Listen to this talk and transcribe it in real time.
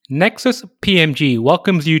Nexus PMG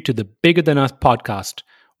welcomes you to the Bigger Than Us podcast,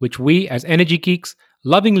 which we as energy geeks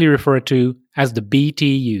lovingly refer to as the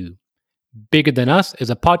BTU. Bigger Than Us is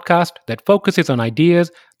a podcast that focuses on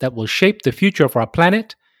ideas that will shape the future of our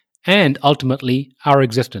planet and ultimately our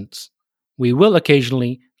existence. We will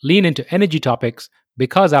occasionally lean into energy topics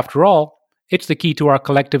because, after all, it's the key to our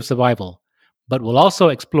collective survival. But we'll also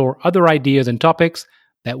explore other ideas and topics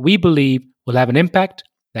that we believe will have an impact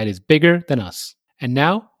that is bigger than us. And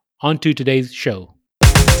now, on to today's show.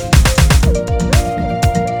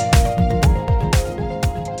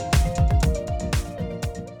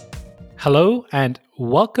 Hello, and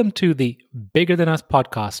welcome to the Bigger Than Us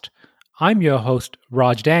podcast. I'm your host,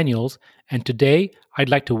 Raj Daniels, and today I'd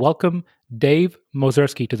like to welcome Dave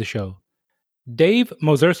Mozersky to the show. Dave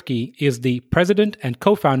Mozersky is the president and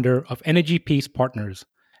co-founder of Energy Peace Partners.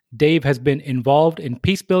 Dave has been involved in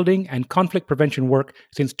peace building and conflict prevention work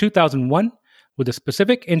since 2001, with a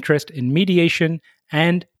specific interest in mediation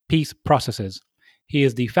and peace processes. He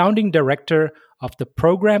is the founding director of the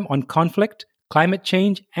Program on Conflict, Climate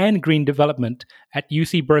Change, and Green Development at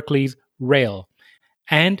UC Berkeley's RAIL.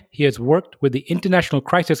 And he has worked with the International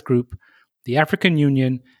Crisis Group, the African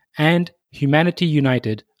Union, and Humanity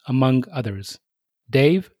United, among others.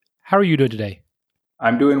 Dave, how are you doing today?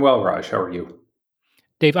 I'm doing well, Raj. How are you?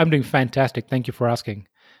 Dave, I'm doing fantastic. Thank you for asking.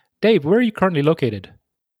 Dave, where are you currently located?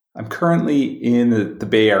 I'm currently in the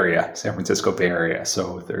Bay Area, San Francisco Bay Area.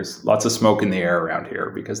 So there's lots of smoke in the air around here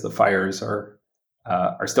because the fires are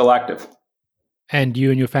still active. And you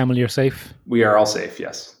and your family are safe? We are all safe,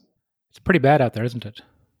 yes. It's pretty bad out there, isn't it?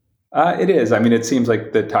 It is. I mean, it seems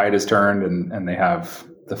like the tide has turned and they have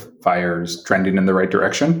the fires trending in the right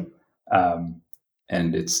direction.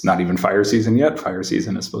 And it's not even fire season yet. Fire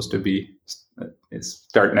season is supposed to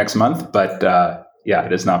start next month. But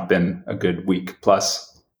it has not been a good week plus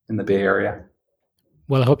in the Bay Area.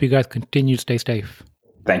 Well, I hope you guys continue to stay safe.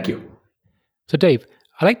 Thank you. So, Dave,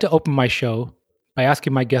 I like to open my show by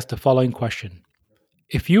asking my guest the following question.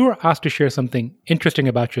 If you were asked to share something interesting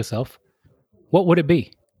about yourself, what would it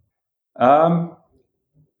be? There's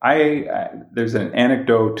an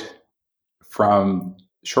anecdote from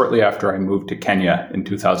shortly after I moved to Kenya in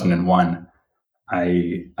 2001.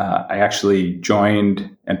 I actually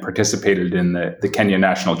joined and participated in the Kenya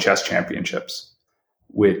National Chess Championships,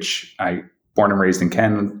 which born and raised in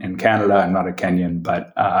Canada. I'm not a Kenyan,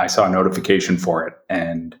 but I saw a notification for it,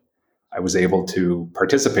 and I was able to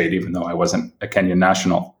participate even though I wasn't a Kenyan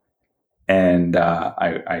national. And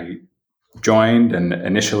I joined, and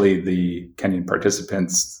initially the Kenyan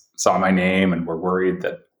participants saw my name and were worried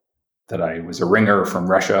that I was a ringer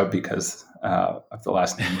from Russia because of the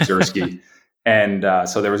last name Mozersky. And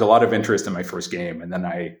so there was a lot of interest in my first game. And then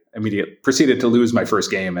I immediately proceeded to lose my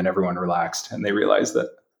first game, and everyone relaxed. And they realized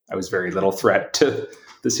that I was very little threat to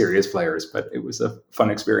the serious players, but it was a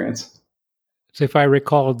fun experience. So if I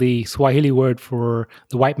recall, the Swahili word for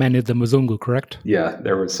the white man is the Mzungu, correct? Yeah,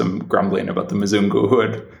 there was some grumbling about the Mzungu who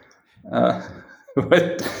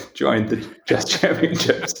had joined the chess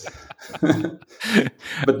championships.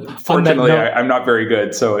 But fortunately, I'm not very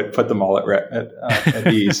good, so it put them all at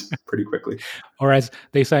ease pretty quickly. Or as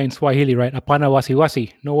they say in Swahili, right? Apana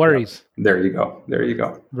wasiwasi, no worries. Yeah. There you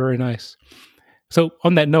go. Very nice. So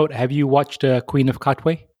on that note, have you watched Queen of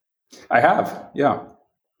Katwe? I have, yeah.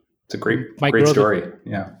 It's a great story.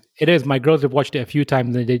 Yeah, it is. My girls have watched it a few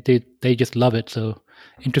times, and they just love it. So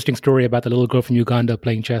interesting story about the little girl from Uganda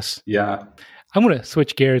playing chess. Yeah. I'm going to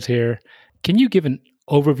switch gears here. Can you give an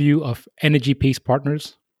overview of Energy Peace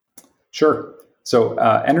Partners? Sure. So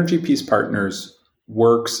Energy Peace Partners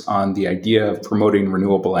works on the idea of promoting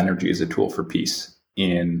renewable energy as a tool for peace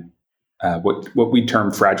in what we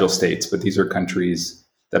term fragile states, but these are countries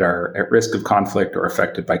that are at risk of conflict or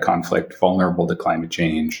affected by conflict, vulnerable to climate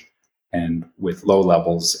change, and with low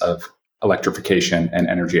levels of electrification and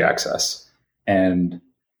energy access. And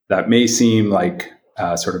that may seem like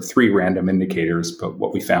sort of three random indicators, but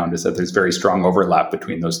what we found is that there's very strong overlap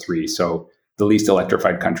between those three. So the least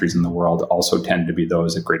electrified countries in the world also tend to be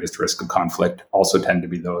those at greatest risk of conflict, also tend to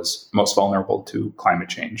be those most vulnerable to climate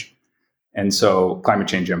change. And so climate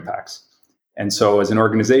change impacts. And so as an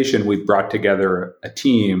organization, we've brought together a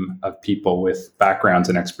team of people with backgrounds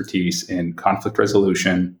and expertise in conflict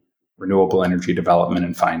resolution, renewable energy development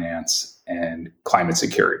and finance, and climate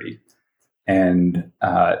security. And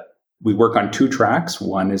we work on two tracks.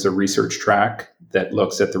 One is a research track that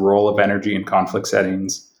looks at the role of energy in conflict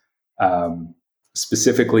settings,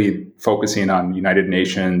 specifically focusing on United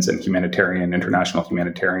Nations and international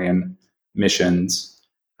humanitarian missions,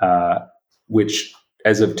 which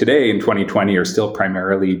as of today in 2020 are still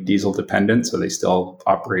primarily diesel dependent. So they still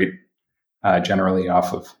operate generally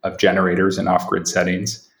off of generators and off-grid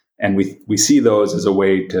settings. And we see those as a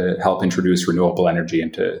way to help introduce renewable energy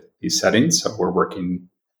into these settings. So we're working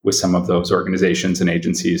with some of those organizations and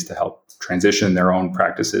agencies to help transition their own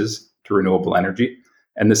practices to renewable energy.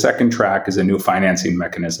 And the second track is a new financing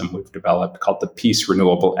mechanism we've developed called the Peace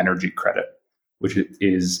Renewable Energy Credit, which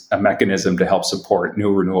is a mechanism to help support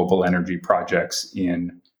new renewable energy projects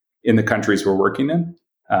in the countries we're working in,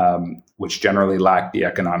 which generally lack the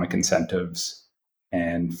economic incentives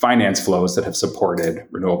and finance flows that have supported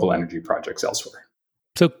renewable energy projects elsewhere.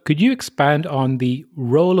 So could you expand on the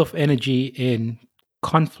role of energy in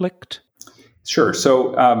conflict? Sure.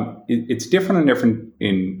 So it's different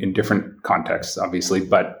in different contexts, obviously.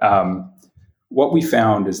 But what we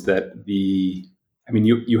found is that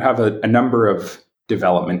you have a number of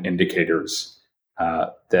development indicators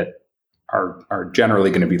that are generally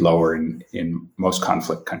going to be lower in most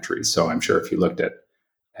conflict countries. So I'm sure if you looked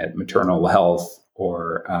at maternal health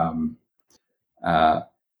or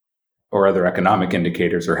other economic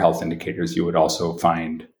indicators or health indicators, you would also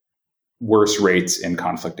find worse rates in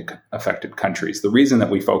conflict-affected countries. The reason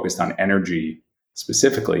that we focused on energy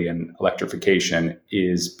specifically and electrification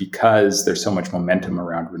is because there's so much momentum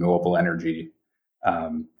around renewable energy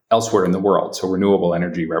elsewhere in the world. So renewable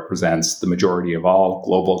energy represents the majority of all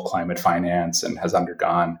global climate finance and has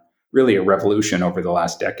undergone really a revolution over the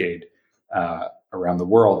last decade around the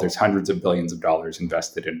world. There's hundreds of billions of dollars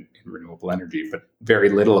invested in renewable energy, but very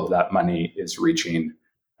little of that money is reaching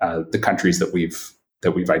the countries that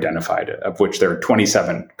we've identified, of which there are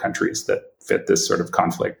 27 countries that fit this sort of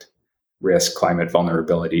conflict, risk, climate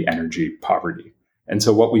vulnerability, energy, poverty. And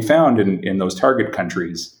so what we found in those target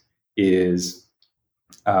countries is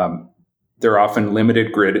there are often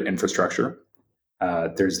limited grid infrastructure.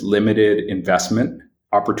 There's limited investment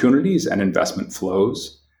opportunities and investment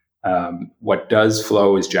flows. What does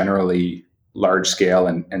flow is generally large scale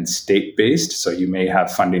and state-based. So you may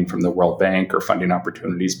have funding from the World Bank or funding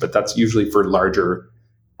opportunities, but that's usually for larger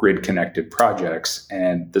grid-connected projects.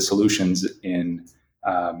 And the solutions in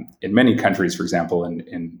many countries, for example,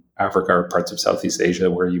 in Africa or parts of Southeast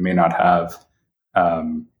Asia, where you may not have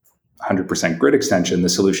 100% grid extension, the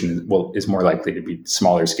solution is more likely to be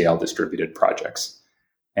smaller scale distributed projects.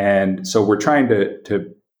 And so we're trying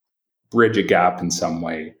to bridge a gap in some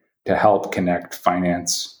way to help connect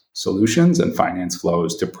finance solutions and finance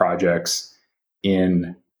flows to projects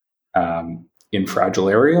in fragile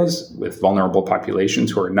areas with vulnerable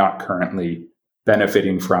populations who are not currently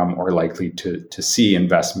benefiting from or likely to see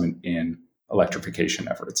investment in electrification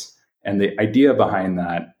efforts. And the idea behind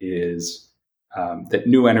that is that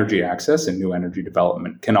new energy access and new energy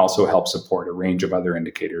development can also help support a range of other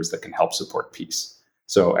indicators that can help support peace.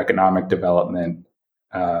 So economic development,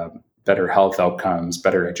 better health outcomes,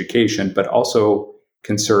 better education, but also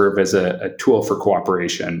can serve as a tool for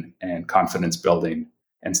cooperation and confidence building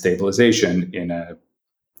and stabilization in a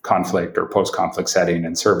conflict or post-conflict setting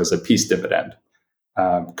and serve as a peace dividend.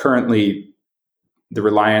 Currently, the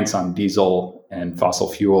reliance on diesel and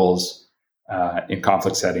fossil fuels in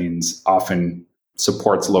conflict settings often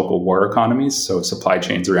supports local war economies. So supply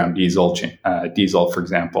chains around diesel, for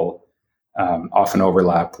example, often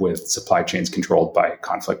overlap with supply chains controlled by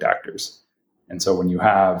conflict actors. And so when you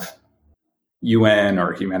have UN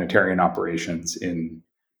or humanitarian operations in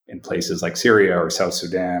places like Syria or South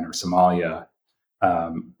Sudan or Somalia,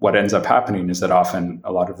 what ends up happening is that often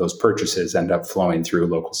a lot of those purchases end up flowing through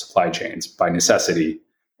local supply chains by necessity,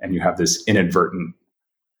 and you have this inadvertent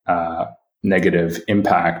negative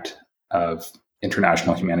impact of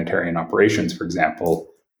international humanitarian operations, for example,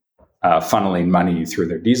 funneling money through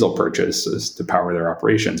their diesel purchases to power their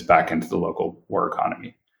operations back into the local war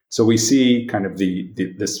economy. So we see kind of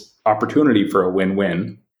this opportunity for a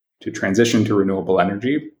win-win to transition to renewable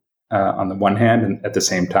energy on the one hand, and at the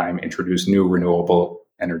same time introduce new renewable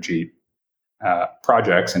energy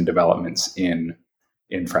projects and developments in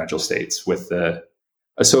fragile states with the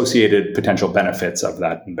associated potential benefits of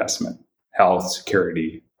that investment: health,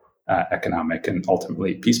 security, economic, and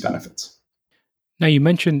ultimately peace benefits. Now, you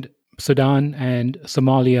mentioned Sudan and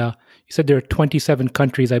Somalia. You said there are 27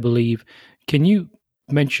 countries, I believe. Can you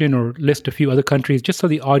mention or list a few other countries just so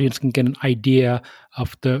the audience can get an idea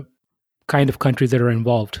of the kind of countries that are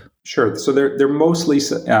involved? Sure. So they're mostly,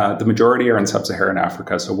 the majority are in sub-Saharan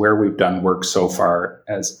Africa. So where we've done work so far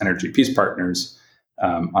as Energy Peace Partners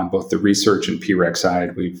on both the research and PREC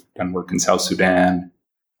side, we've done work in South Sudan,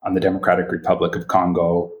 on the Democratic Republic of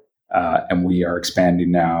Congo, and we are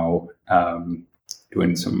expanding now,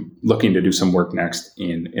 looking to do some work next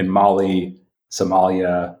in Mali,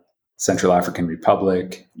 Somalia, Central African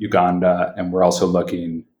Republic, Uganda, and we're also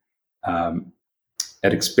looking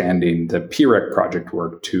at expanding the PREC project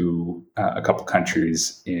work to a couple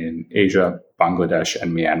countries in Asia, Bangladesh,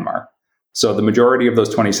 and Myanmar. So the majority of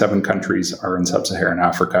those 27 countries are in sub-Saharan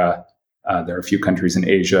Africa. There are a few countries in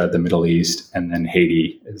Asia, the Middle East, and then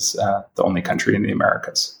Haiti is the only country in the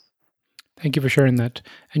Americas. Thank you for sharing that.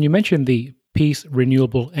 And you mentioned the Peace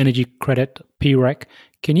Renewable Energy Credit, PREC.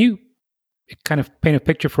 Can you kind of paint a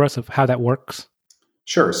picture for us of how that works?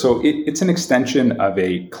 Sure. So it's an extension of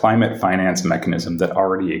a climate finance mechanism that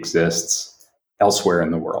already exists elsewhere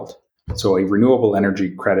in the world. So a renewable energy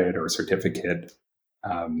credit or certificate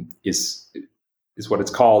is what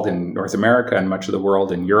it's called in North America and much of the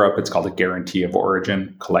world. In Europe, it's called a guarantee of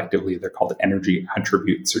origin. Collectively, they're called energy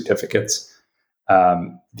attribute certificates.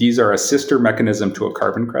 These are a sister mechanism to a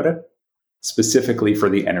carbon credit, specifically for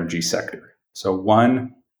the energy sector. So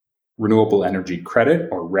one renewable energy credit,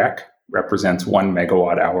 or REC, represents 1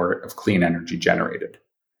 megawatt hour of clean energy generated.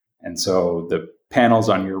 And so the panels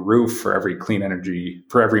on your roof, for every clean energy,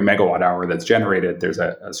 for every megawatt hour that's generated, there's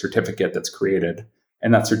a certificate that's created.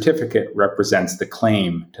 And that certificate represents the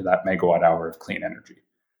claim to that megawatt hour of clean energy.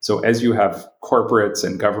 So as you have corporates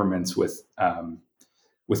and governments with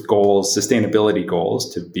goals, sustainability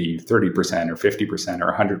goals to be 30% or 50%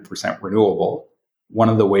 or 100% renewable, one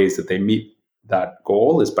of the ways that they meet that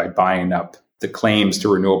goal is by buying up the claims to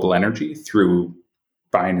renewable energy through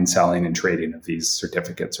buying and selling and trading of these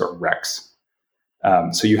certificates or RECs.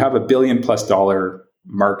 So you have $1 billion+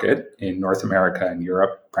 market in North America and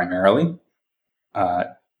Europe primarily,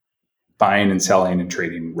 buying and selling and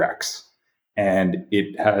trading RECs. And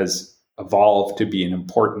it has evolved to be an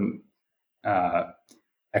important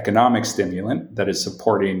economic stimulant that is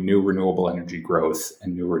supporting new renewable energy growth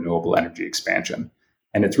and new renewable energy expansion.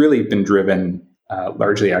 And it's really been driven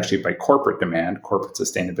largely actually by corporate demand, corporate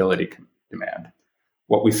sustainability demand.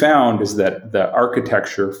 What we found is that the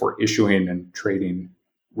architecture for issuing and trading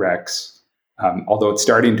RECs, although it's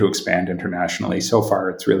starting to expand internationally, so far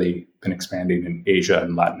it's really been expanding in Asia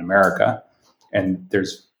and Latin America. And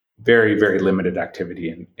there's very, very limited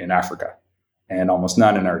activity in Africa and almost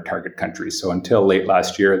none in our target countries. So until late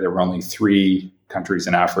last year, there were only 3 countries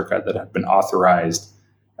in Africa that had been authorized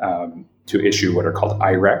to issue what are called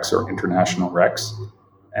IRECs, or international RECs.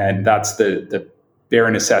 And that's the bare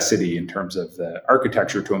necessity in terms of the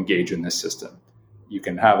architecture to engage in this system. You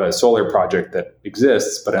can have a solar project that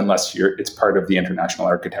exists, but unless it's part of the international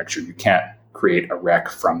architecture, you can't create a REC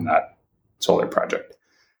from that solar project.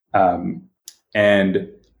 And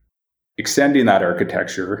extending that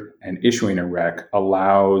architecture and issuing a REC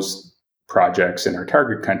allows projects in our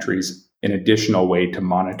target countries an additional way to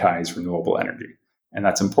monetize renewable energy. And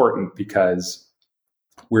that's important because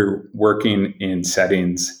we're working in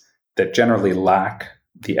settings that generally lack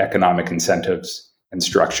the economic incentives and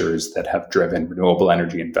structures that have driven renewable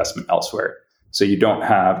energy investment elsewhere. So you don't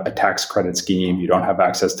have a tax credit scheme, you don't have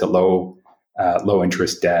access to low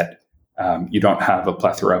interest debt, you don't have a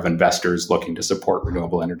plethora of investors looking to support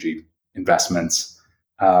renewable energy investments.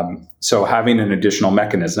 So having an additional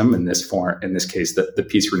mechanism in this case, the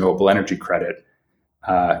Peace Renewable Energy Credit,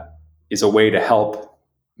 is a way to help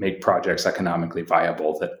make projects economically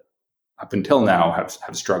viable that up until now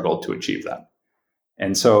have struggled to achieve that.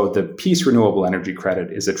 And so the Peace Renewable Energy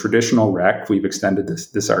Credit is a traditional REC. We've extended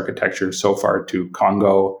this architecture so far to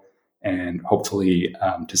Congo and hopefully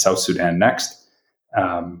to South Sudan next.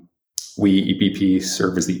 We, EPP,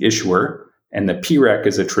 serve as the issuer, and the PREC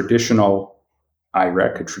is a traditional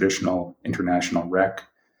IREC, a traditional international REC,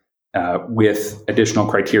 with additional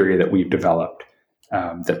criteria that we've developed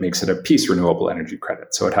that makes it a Peace Renewable Energy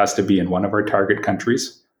Credit. So it has to be in one of our target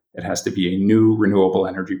countries. It has to be a new renewable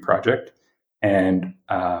energy project. And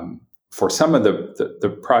for some of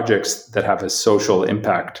the projects that have a social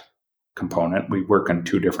impact component, we work on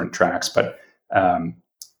 2 different tracks, but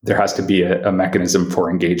there has to be a mechanism for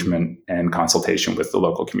engagement and consultation with the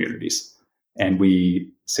local communities. And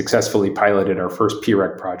we successfully piloted our first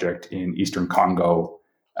PREC project in Eastern Congo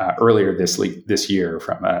earlier this year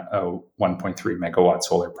from a 1.3 megawatt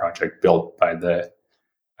solar project built by the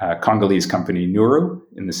Congolese company Nuru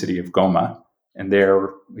in the city of Goma. And there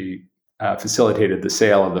we facilitated the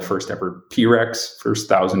sale of the first ever PRECs, first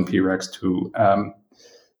 1,000 PRECs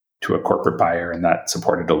to a corporate buyer, and that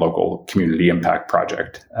supported a local community impact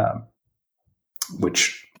project,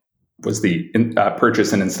 which was the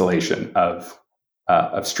purchase and installation of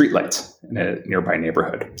streetlights in a nearby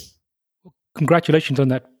neighborhood. Congratulations on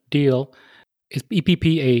that deal. Is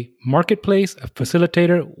EPP a marketplace, a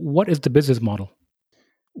facilitator? What is the business model?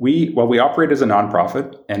 We operate as a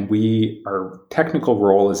nonprofit, and our technical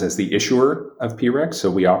role is as the issuer of PREC. So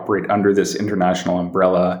we operate under this international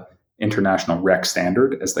umbrella international REC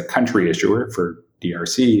standard as the country issuer for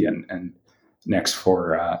DRC and next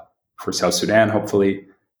for South Sudan, hopefully,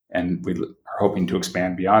 and we are hoping to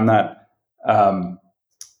expand beyond that.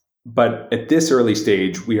 But at this early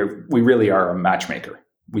stage, we really are a matchmaker.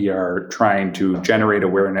 We are trying to generate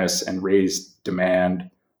awareness and raise demand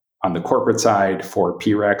on the corporate side for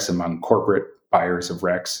PRECs among corporate buyers of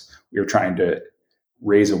RECs. We are trying to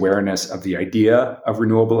raise awareness of the idea of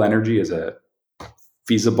renewable energy as a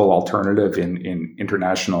feasible alternative in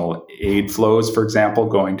international aid flows, for example,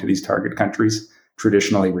 going to these target countries.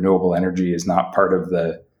 Traditionally, renewable energy is not part of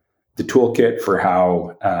the toolkit for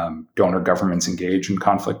how donor governments engage in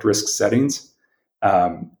conflict risk settings.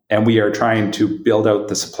 And we are trying to build out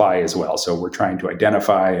the supply as well. So we're trying to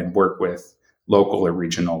identify and work with local or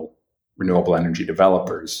regional renewable energy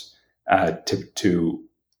developers to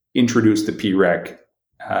introduce the PREC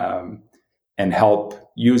and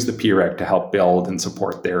help use the PREC to help build and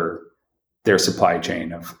support their supply chain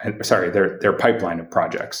their pipeline of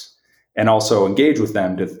projects, and also engage with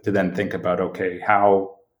them to then think about, okay,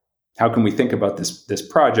 how can we think about this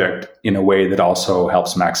project in a way that also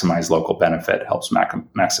helps maximize local benefit, helps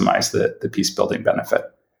maximize the peace building benefit,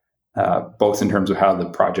 both in terms of how the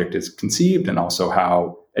project is conceived and also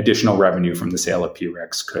how additional revenue from the sale of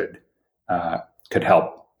PRECs could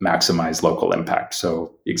help maximize local impact.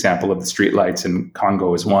 So the example of the streetlights in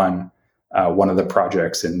Congo is one of the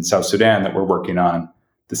projects in South Sudan that we're working on.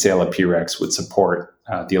 The sale of PRECs would support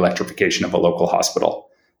the electrification of a local hospital.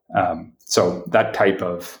 So that type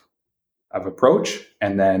of approach.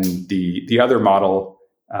 And then the other model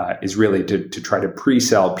is really to try to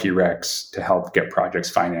pre-sell PRECs to help get projects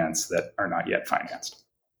financed that are not yet financed.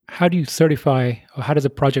 How do you certify, or how does a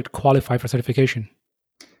project qualify for certification?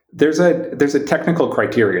 There's a technical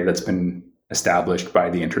criteria that's been established by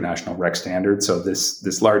the international REC standard. So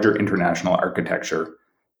this larger international architecture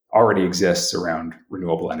already exists around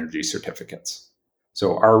renewable energy certificates.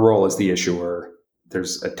 So our role as the issuer,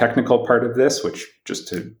 there's a technical part of this, which just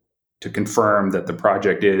to confirm that the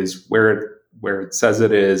project is where it says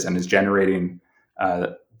it is and is generating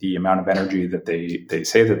the amount of energy that they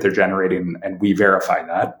say that they're generating, and we verify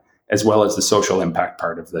that, as well as the social impact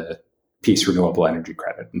part of the Peace Renewable Energy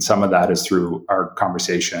Credit. And some of that is through our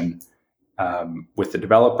conversation with the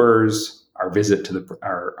developers, our visit to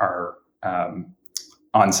our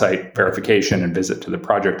on-site verification and visit to the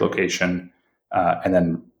project location, and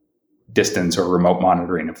then distance or remote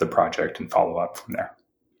monitoring of the project and follow up from there.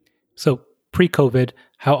 So pre-COVID,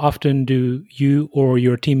 how often do you or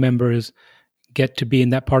your team members get to be in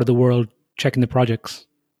that part of the world checking the projects?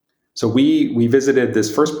 So we visited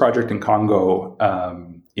this first project in Congo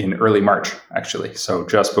in early March, actually. So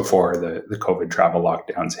just before the COVID travel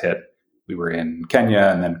lockdowns hit. We were in Kenya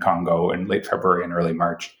and then Congo in late February and early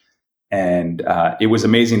March. And it was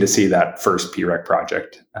amazing to see that first PREC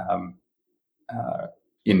project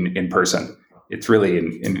in person. It's really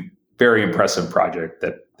a very impressive project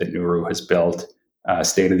that Nuru has built,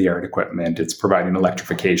 state-of-the-art equipment. It's providing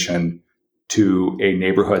electrification to a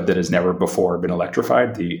neighborhood that has never before been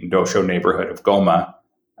electrified, the Ndosho neighborhood of Goma,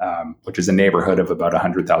 which is a neighborhood of about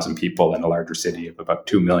 100,000 people in a larger city of about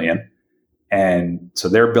 2 million. And so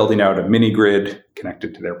they're building out a mini grid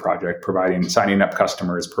connected to their project, signing up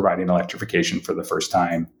customers, providing electrification for the first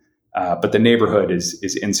time. But the neighborhood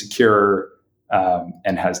is insecure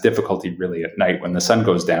and has difficulty really at night when the sun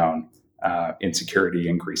goes down. Insecurity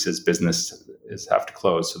increases, businesses have to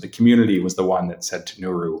close. So the community was the one that said to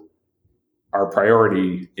Nuru, our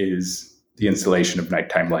priority is the installation of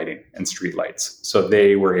nighttime lighting and street lights. So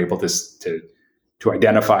they were able to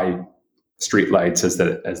identify street lights as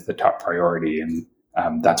the top priority, and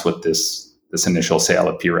that's what this initial sale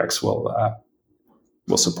of PRECs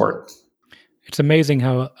will support. It's amazing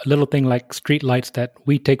how a little thing like street lights that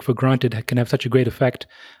we take for granted can have such a great effect.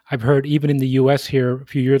 I've heard even in the US here a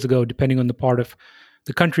few years ago, depending on the part of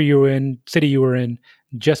the country you were in, city you were in,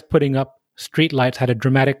 just putting up street lights had a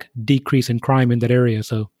dramatic decrease in crime in that area.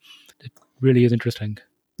 So it really is interesting.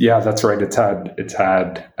 Yeah, that's right. It's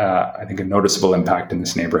had I think a noticeable impact in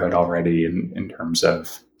this neighborhood already in terms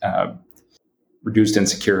of reduced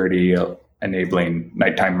insecurity, enabling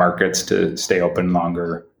nighttime markets to stay open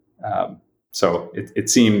longer. So it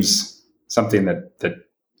seems something that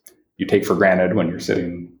you take for granted when you're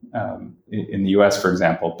sitting in the US, for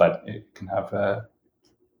example, but it can have a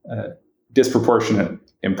disproportionate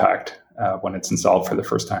impact when it's installed for the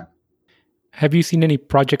first time. Have you seen any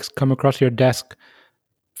projects come across your desk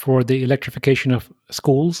for the electrification of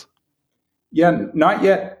schools? Yeah, not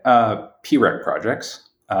yet PREC projects,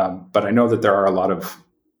 but I know that there are a lot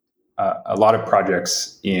of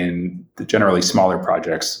projects in the generally smaller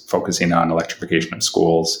projects focusing on electrification of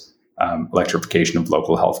schools. electrification of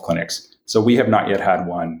local health clinics. So we have not yet had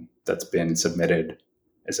one that's been submitted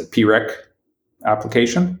as a PREC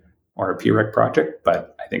application or a PREC project,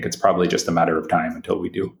 but I think it's probably just a matter of time until we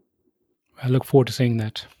do. I look forward to seeing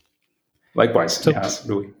that. Likewise, so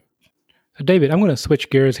do we. So David, I'm going to switch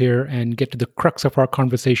gears here and get to the crux of our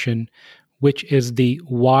conversation, which is the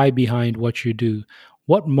why behind what you do.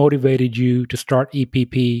 What motivated you to start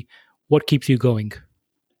EPP? What keeps you going?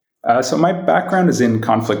 So my background is in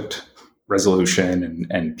conflict resolution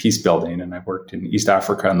and peace building, and I've worked in East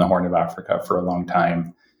Africa and the Horn of Africa for a long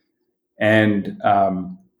time. And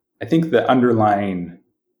I think the underlying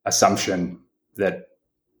assumption that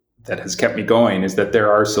has kept me going is that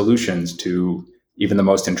there are solutions to even the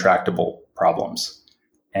most intractable problems.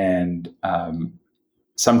 And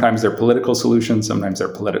sometimes they're political solutions, sometimes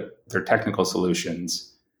they're technical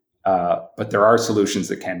solutions, but there are solutions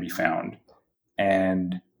that can be found.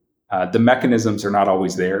 And the mechanisms are not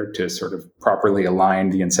always there to sort of properly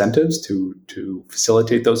align the incentives to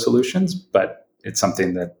facilitate those solutions, but it's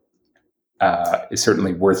something that is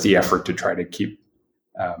certainly worth the effort to try to keep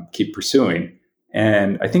pursuing.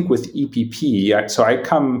 And I think with EPP,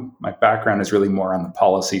 my background is really more on the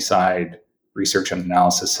policy side, research and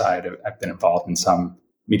analysis side. I've been involved in some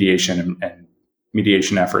mediation and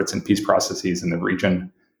mediation efforts and peace processes in the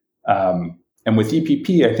region. And with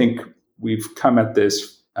EPP, I think we've come at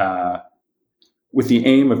this with the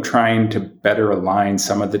aim of trying to better align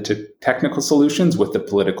some of the technical solutions with the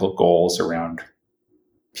political goals around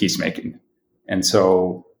peacemaking. And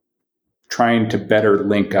so trying to better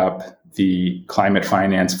link up the climate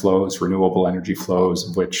finance flows, renewable energy flows,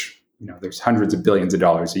 of which there's hundreds of billions of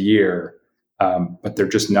dollars a year, but they're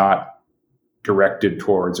just not directed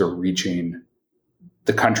towards or reaching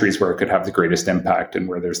the countries where it could have the greatest impact and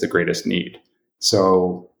where there's the greatest need.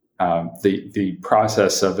 So the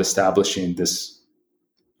process of establishing this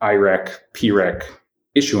IREC, PREC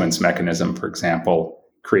issuance mechanism, for example,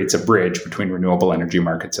 creates a bridge between renewable energy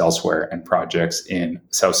markets elsewhere and projects in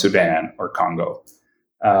South Sudan or Congo.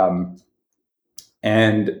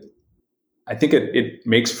 And I think it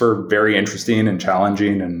makes for very interesting and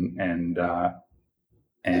challenging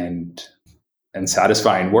and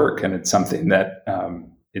satisfying work. And it's something that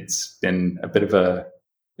it's been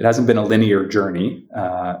it hasn't been a linear journey,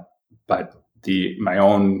 but my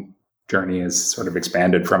own journey has sort of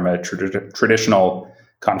expanded from a traditional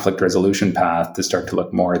conflict resolution path to start to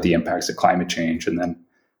look more at the impacts of climate change. And then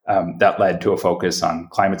that led to a focus on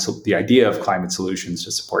the idea of climate solutions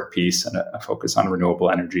to support peace, and a focus on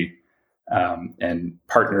renewable energy, and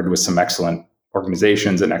partnered with some excellent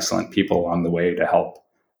organizations and excellent people along the way to help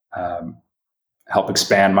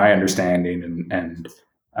expand my understanding, and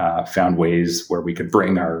found ways where we could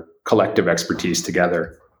bring our collective expertise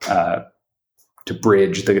together to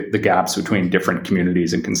bridge the gaps between different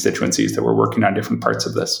communities and constituencies that were working on different parts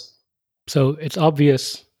of this. So it's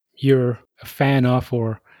obvious you're a fan of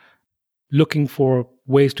or looking for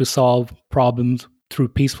ways to solve problems through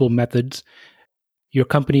peaceful methods. Your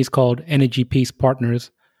company is called Energy Peace Partners.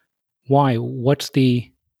 Why? What's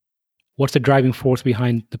the driving force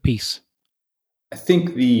behind the peace? I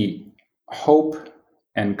think the hope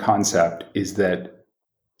and concept is that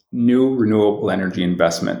new renewable energy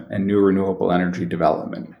investment and new renewable energy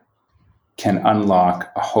development can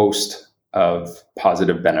unlock a host of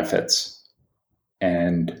positive benefits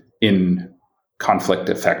and in conflict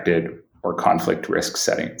affected or conflict risk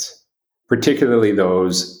settings, particularly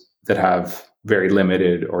those that have very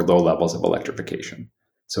limited or low levels of electrification.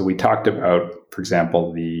 So we talked about, for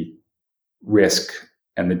example, the risk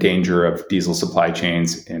and the danger of diesel supply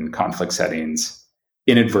chains in conflict settings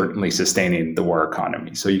inadvertently sustaining the war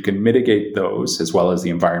economy. So you can mitigate those as well as the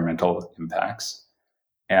environmental impacts.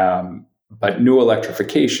 But new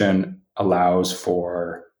electrification allows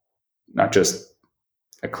for not just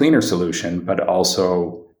a cleaner solution, but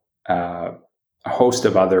also a host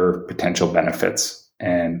of other potential benefits.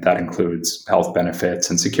 And that includes health benefits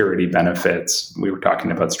and security benefits. We were talking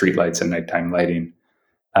about streetlights and nighttime lighting,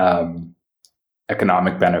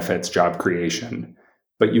 economic benefits, job creation.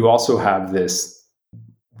 But you also have this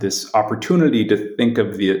opportunity to think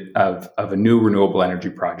of a new renewable energy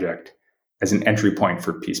project as an entry point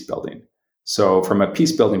for peace building. So from a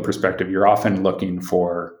peace building perspective, you're often looking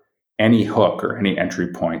for any hook or any entry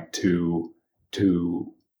point to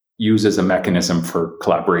use as a mechanism for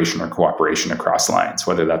collaboration or cooperation across lines,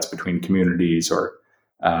 whether that's between communities or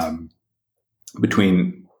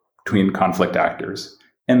between conflict actors.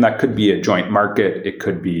 And that could be a joint market. It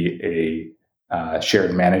could be a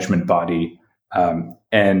shared management body.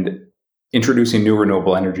 And introducing new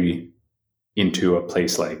renewable energy into a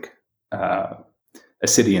place like a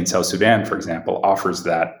city in South Sudan, for example, offers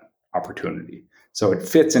that opportunity. So it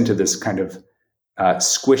fits into this kind of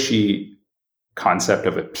squishy concept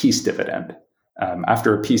of a peace dividend.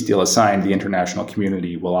 After a peace deal is signed, the international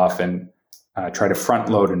community will often try to front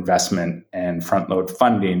load investment and front load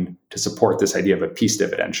funding to support this idea of a peace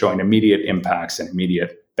dividend, showing immediate impacts and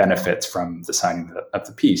immediate benefits from the signing of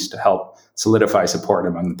the peace to help solidify support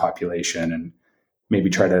among the population and maybe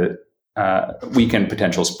try to weaken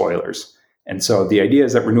potential spoilers. And so the idea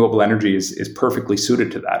is that renewable energy is perfectly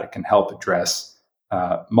suited to that. It can help address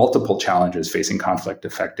multiple challenges facing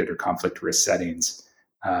conflict-affected or conflict-risk settings,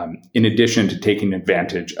 in addition to taking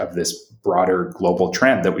advantage of this broader global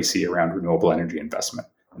trend that we see around renewable energy investment.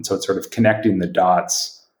 And so it's sort of connecting the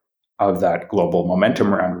dots of that global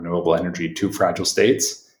momentum around renewable energy to fragile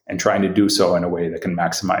states and trying to do so in a way that can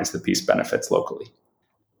maximize the peace benefits locally.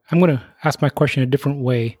 I'm going to ask my question a different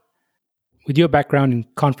way. With your background in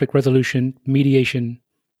conflict resolution, mediation,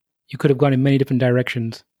 you could have gone in many different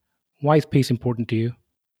directions. Why is peace important to you?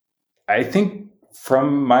 I think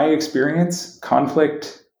from my experience,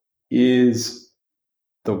 conflict is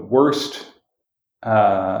the worst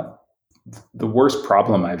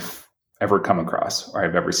problem I've ever come across or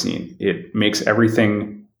I've ever seen. It makes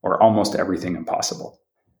everything or almost everything impossible.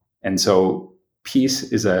 And so peace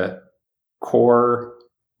is a core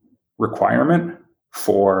requirement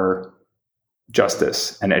for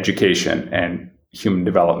justice and education and human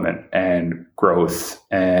development and growth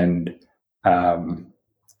and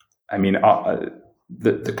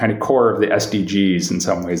the kind of core of the SDGs in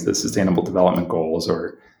some ways, the Sustainable Development Goals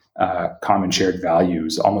or common shared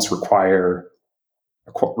values almost require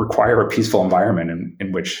a peaceful environment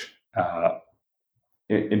in which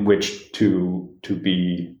to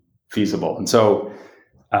be feasible. And so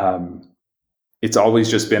it's always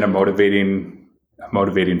just been a motivating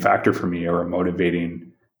factor for me, or a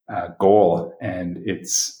motivating goal. And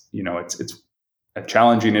it's a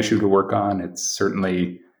challenging issue to work on. It's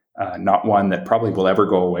certainly not one that probably will ever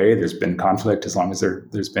go away. There's been conflict as long as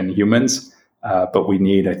there's been humans, but we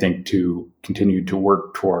need, I think, to continue to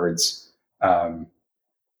work towards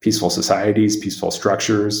peaceful societies, peaceful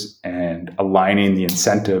structures, and aligning the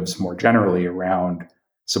incentives more generally around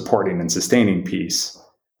supporting and sustaining peace,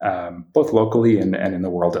 both locally and in the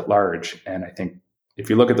world at large. And I think if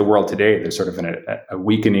you look at the world today, there's sort of a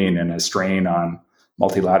weakening and a strain on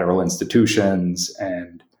multilateral institutions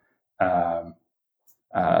and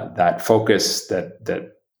that focus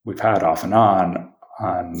that we've had off and on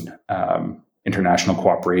international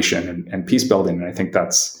cooperation and peace building. And I think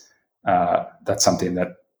that's something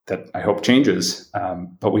that I hope changes.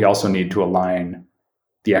 But we also need to align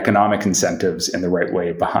the economic incentives in the right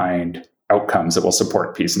way behind outcomes that will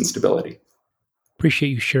support peace and stability. Appreciate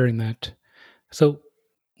you sharing that. So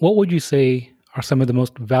what would you say are some of the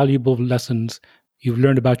most valuable lessons you've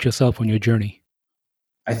learned about yourself on your journey?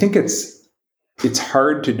 I think it's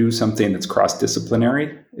hard to do something that's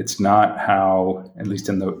cross-disciplinary. It's not how, at least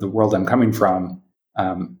in the world I'm coming from,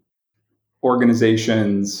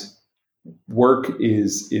 organizations work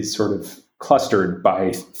is sort of clustered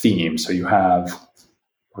by theme. So you have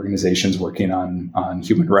organizations working on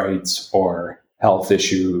human rights or health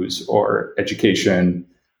issues or education,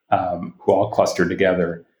 who all cluster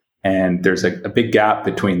together. And there's a big gap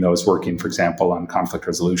between those working, for example, on conflict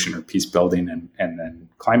resolution or peace building and then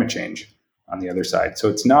climate change on the other side. So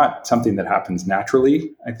it's not something that happens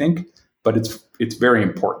naturally, I think, but it's very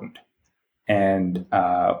important. And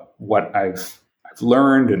what I've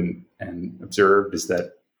learned and observed is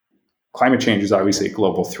that climate change is obviously a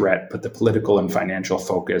global threat, but the political and financial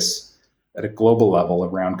focus at a global level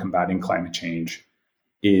around combating climate change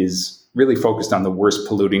is really focused on the worst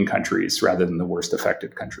polluting countries rather than the worst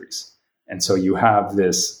affected countries. And so you have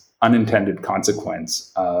this unintended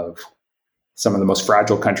consequence of some of the most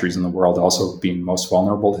fragile countries in the world also being most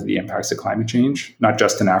vulnerable to the impacts of climate change, not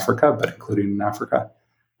just in Africa, but including in Africa.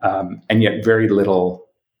 And yet very little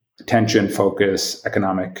attention, focus,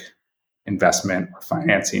 economic investment or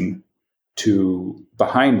financing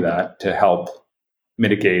behind that to help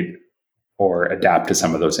mitigate or adapt to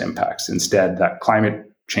some of those impacts. Instead, that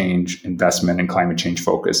climate change investment and climate change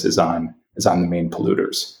focus is on the main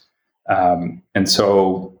polluters. And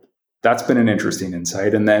so that's been an interesting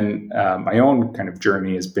insight. And then my own kind of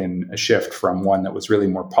journey has been a shift from one that was really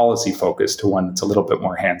more policy focused to one that's a little bit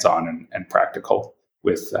more hands-on and practical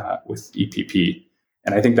with EPP.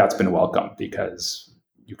 And I think that's been welcome because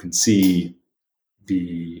you can see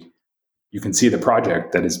the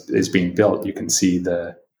project that is being built. You can see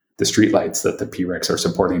the streetlights that the PRECs are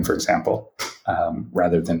supporting, for example,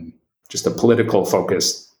 rather than just a political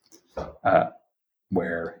focus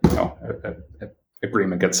where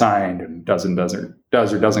agreement gets signed and does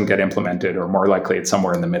or doesn't get implemented, or more likely it's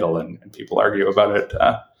somewhere in the middle and people argue about it.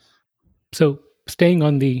 So staying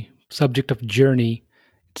on the subject of journey,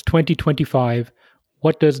 it's 2025.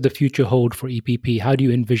 What does the future hold for EPP? How do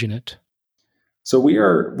you envision it? So we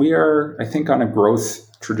are, I think, on a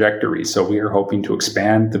growth trajectory. So we are hoping to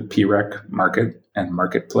expand the PREC market and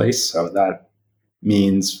marketplace. So that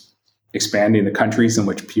means expanding the countries in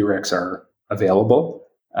which PRECs are available,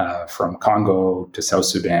 from Congo to South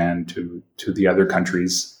Sudan to the other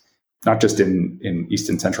countries, not just in East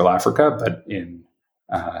and Central Africa, but in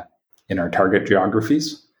our target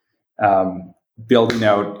geographies. Building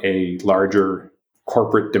out a larger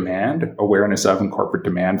corporate demand, awareness of and corporate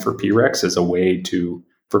demand for PRECs as a way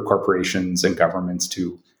for corporations and governments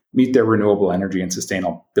to meet their renewable energy and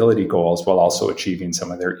sustainability goals while also achieving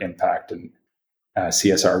some of their impact and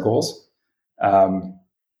CSR goals. And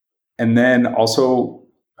then also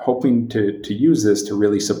hoping to use this to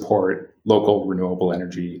really support local renewable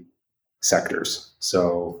energy sectors.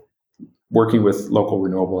 So working with local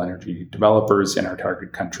renewable energy developers in our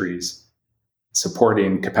target countries,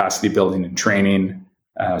 supporting capacity building and training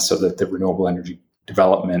so that the renewable energy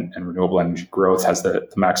development and renewable energy growth has the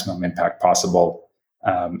maximum impact possible.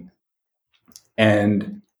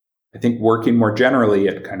 And I think working more generally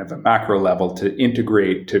at kind of a macro level to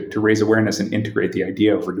integrate, to raise awareness and integrate the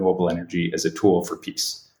idea of renewable energy as a tool for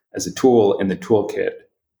peace, as a tool in the toolkit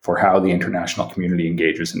for how the international community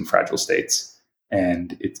engages in fragile states.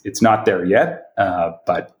 And it's not there yet,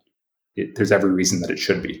 but there's every reason that it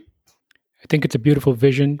should be. I think it's a beautiful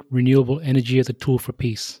vision, renewable energy as a tool for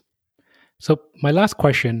peace. So my last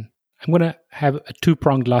question, I'm going to have a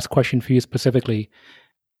two-pronged last question for you specifically.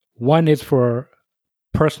 One is for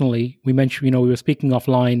personally, we mentioned, we were speaking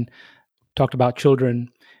offline, talked about children,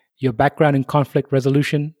 your background in conflict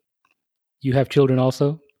resolution. You have children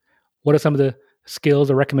also. What are some of the skills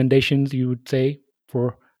or recommendations you would say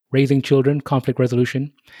for raising children, conflict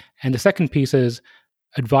resolution? And the second piece is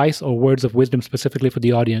advice or words of wisdom specifically for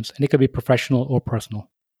the audience, and it could be professional or personal.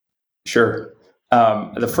 Sure.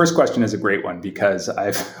 The first question is a great one because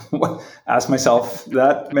I've asked myself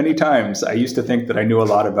that many times. I used to think that I knew a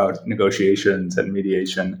lot about negotiations and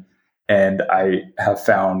mediation, and I have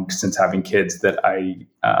found since having kids that I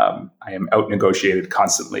am out-negotiated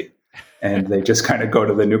constantly, and they just kind of go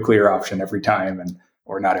to the nuclear option every time,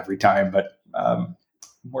 or not every time, but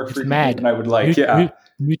more frequently than I would like.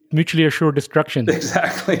 Mutually assured destruction.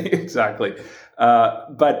 Exactly.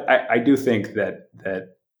 But I do think that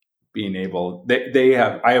being able,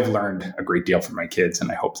 I have learned a great deal from my kids,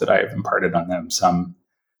 and I hope that I have imparted on them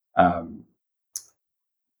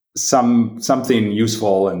something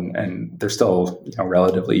useful, and they're still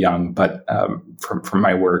relatively young, but from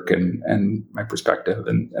my work and my perspective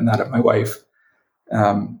and that of my wife.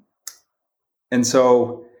 And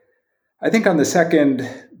so I think on the second,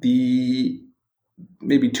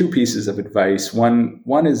 maybe two pieces of advice. One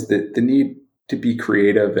is that the need to be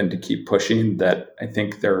creative and to keep pushing, that I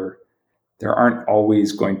think there aren't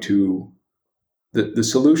always going to, the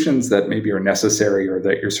solutions that maybe are necessary or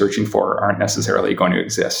that you're searching for aren't necessarily going to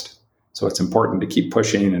exist. So it's important to keep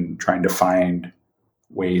pushing and trying to find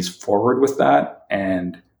ways forward with that.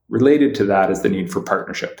 And related to that is the need for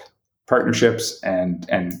partnerships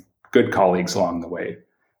and good colleagues along the way.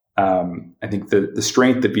 I think the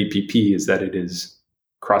strength of BPP is that it is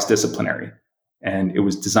cross-disciplinary, and it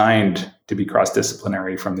was designed to be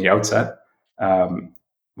cross-disciplinary from the outset.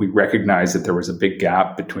 We recognized that there was a big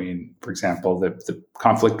gap between, for example, the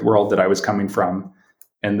conflict world that I was coming from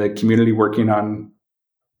and the community working on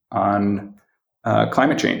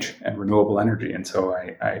climate change and renewable energy. And so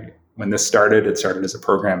when this started, it started as a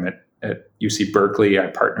program at UC Berkeley. I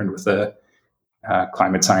partnered with a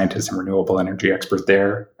climate scientist and renewable energy expert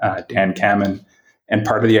there, Dan Kamen. And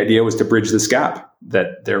part of the idea was to bridge this gap,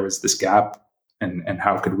 that there was this gap, and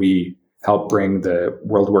how could we help bring the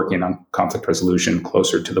world working on conflict resolution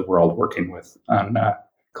closer to the world working on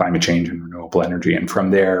climate change and renewable energy. And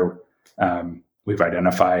from there, we've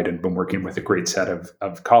identified and been working with a great set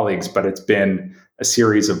of colleagues, but it's been a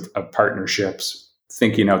series of partnerships,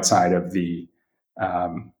 thinking outside of the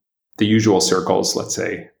usual circles, let's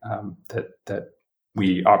say, that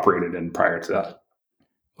we operated in prior to that.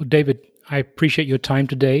 Well, David, I appreciate your time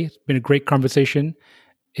today. It's been a great conversation.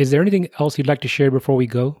 Is there anything else you'd like to share before we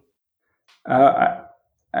go? I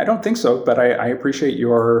don't think so, but I appreciate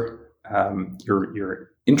your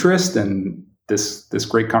interest in this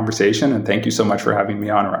great conversation, and thank you so much for having me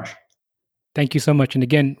on, Raj. Thank you so much. And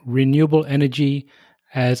again, renewable energy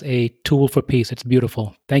as a tool for peace. It's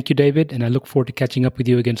beautiful. Thank you, David, and I look forward to catching up with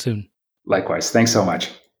you again soon. Likewise. Thanks so much.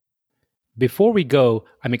 Before we go,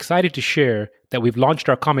 I'm excited to share that we've launched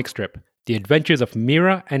our comic strip, The Adventures of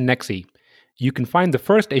Mira and Nexi. You can find the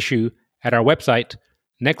first issue at our website,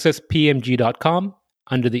 nexuspmg.com,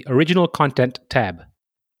 under the Original Content tab.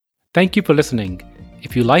 Thank you for listening.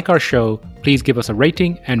 If you like our show, please give us a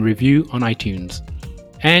rating and review on iTunes.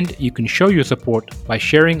 And you can show your support by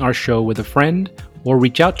sharing our show with a friend or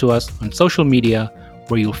reach out to us on social media,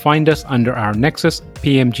 where you'll find us under our Nexus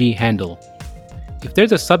PMG handle. If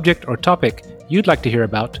there's a subject or topic you'd like to hear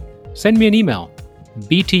about, send me an email,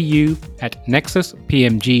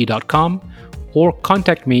 btu@nexuspmg.com, or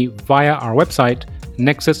contact me via our website,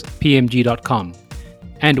 nexuspmg.com.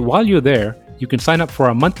 And while you're there, you can sign up for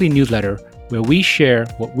our monthly newsletter, where we share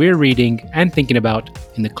what we're reading and thinking about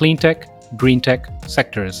in the clean tech, green tech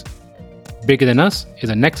sectors. Bigger Than Us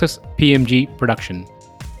is a Nexus PMG production.